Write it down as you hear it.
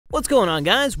What's going on,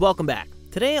 guys? Welcome back.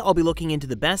 Today I'll be looking into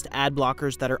the best ad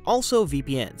blockers that are also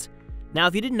VPNs. Now,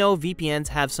 if you didn't know, VPNs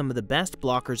have some of the best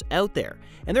blockers out there,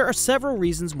 and there are several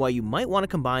reasons why you might want to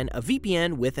combine a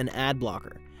VPN with an ad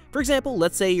blocker. For example,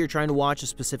 let's say you're trying to watch a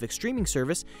specific streaming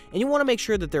service and you want to make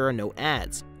sure that there are no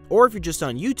ads. Or if you're just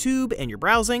on YouTube and you're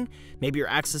browsing, maybe you're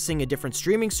accessing a different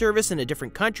streaming service in a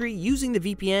different country using the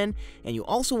VPN, and you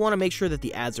also want to make sure that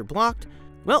the ads are blocked,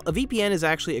 well, a VPN is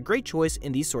actually a great choice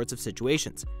in these sorts of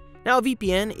situations. Now, a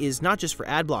VPN is not just for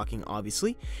ad blocking,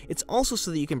 obviously. It's also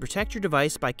so that you can protect your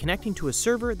device by connecting to a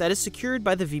server that is secured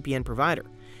by the VPN provider,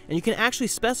 and you can actually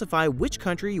specify which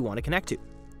country you want to connect to.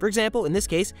 For example, in this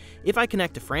case, if I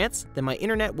connect to France, then my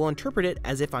internet will interpret it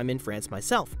as if I'm in France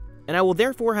myself, and I will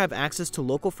therefore have access to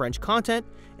local French content,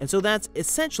 and so that's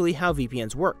essentially how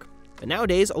VPNs work. But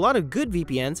nowadays, a lot of good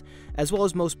VPNs, as well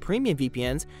as most premium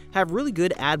VPNs, have really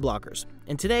good ad blockers,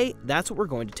 and today, that's what we're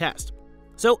going to test.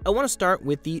 So I want to start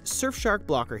with the Surfshark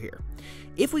blocker here.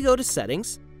 If we go to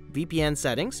Settings, VPN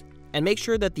Settings, and make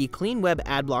sure that the Clean Web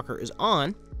Ad Blocker is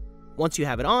on, once you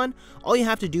have it on, all you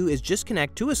have to do is just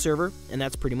connect to a server, and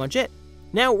that's pretty much it.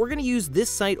 Now, we're going to use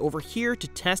this site over here to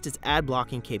test its ad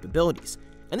blocking capabilities.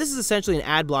 And this is essentially an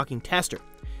ad blocking tester.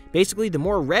 Basically, the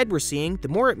more red we're seeing, the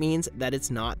more it means that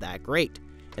it's not that great.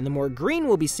 And the more green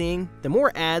we'll be seeing, the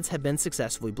more ads have been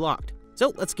successfully blocked.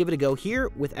 So let's give it a go here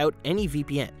without any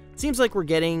VPN. Seems like we're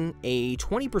getting a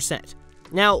 20%.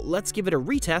 Now let's give it a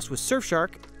retest with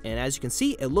Surfshark, and as you can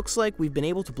see, it looks like we've been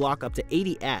able to block up to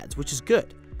 80 ads, which is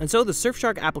good. And so the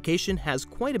Surfshark application has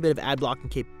quite a bit of ad blocking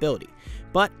capability,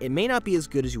 but it may not be as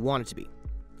good as you want it to be.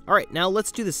 Alright, now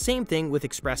let's do the same thing with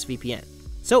ExpressVPN.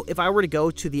 So if I were to go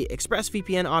to the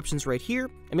ExpressVPN options right here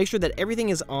and make sure that everything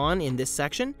is on in this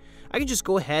section, I can just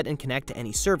go ahead and connect to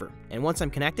any server. And once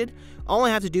I'm connected, all I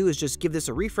have to do is just give this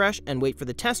a refresh and wait for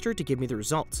the tester to give me the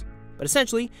results. But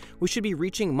essentially, we should be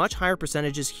reaching much higher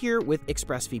percentages here with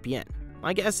ExpressVPN.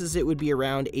 My guess is it would be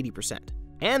around 80%.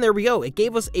 And there we go, it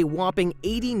gave us a whopping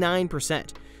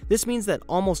 89%. This means that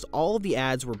almost all of the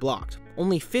ads were blocked.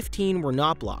 Only 15 were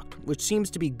not blocked, which seems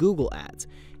to be Google ads.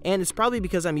 And it's probably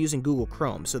because I'm using Google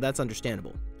Chrome, so that's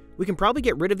understandable. We can probably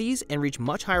get rid of these and reach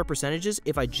much higher percentages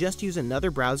if I just use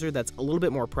another browser that's a little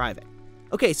bit more private.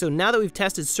 Okay, so now that we've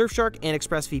tested Surfshark and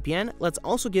ExpressVPN, let's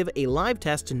also give a live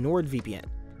test to NordVPN.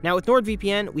 Now with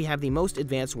NordVPN, we have the most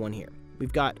advanced one here.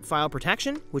 We've got file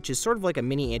protection, which is sort of like a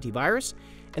mini antivirus,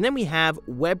 and then we have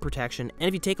web protection, and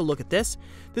if you take a look at this,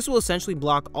 this will essentially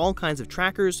block all kinds of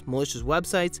trackers, malicious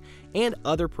websites, and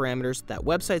other parameters that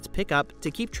websites pick up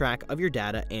to keep track of your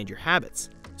data and your habits.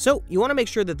 So you want to make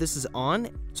sure that this is on,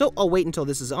 so I'll wait until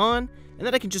this is on, and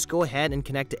then I can just go ahead and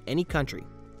connect to any country.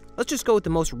 Let's just go with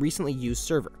the most recently used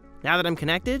server. Now that I'm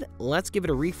connected, let's give it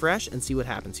a refresh and see what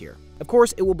happens here. Of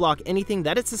course, it will block anything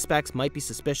that it suspects might be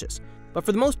suspicious, but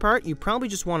for the most part, you probably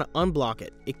just want to unblock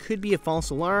it. It could be a false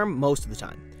alarm most of the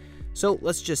time. So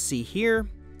let's just see here,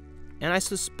 and I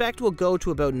suspect we'll go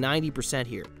to about 90%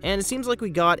 here, and it seems like we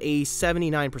got a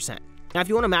 79%. Now, if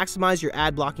you want to maximize your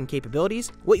ad blocking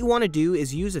capabilities, what you want to do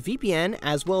is use a VPN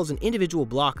as well as an individual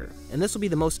blocker, and this will be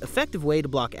the most effective way to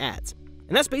block ads.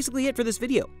 And that's basically it for this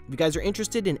video. If you guys are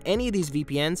interested in any of these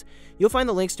VPNs, you'll find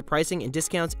the links to pricing and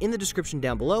discounts in the description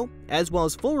down below, as well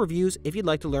as full reviews if you'd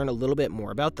like to learn a little bit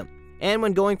more about them. And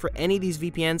when going for any of these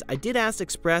VPNs, I did ask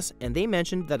Express, and they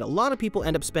mentioned that a lot of people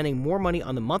end up spending more money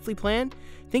on the monthly plan,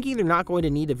 thinking they're not going to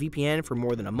need a VPN for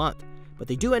more than a month. But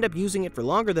they do end up using it for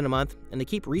longer than a month, and they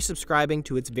keep resubscribing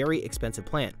to its very expensive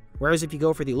plan. Whereas if you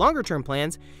go for the longer term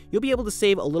plans, you'll be able to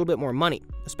save a little bit more money,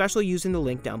 especially using the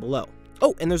link down below.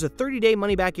 Oh, and there's a 30-day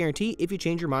money-back guarantee if you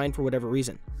change your mind for whatever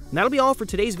reason. And that'll be all for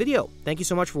today's video. Thank you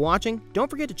so much for watching. Don't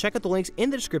forget to check out the links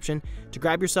in the description to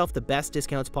grab yourself the best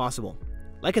discounts possible.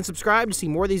 Like and subscribe to see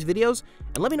more of these videos,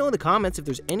 and let me know in the comments if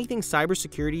there's anything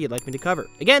cybersecurity you'd like me to cover.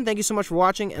 Again, thank you so much for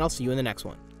watching, and I'll see you in the next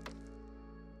one.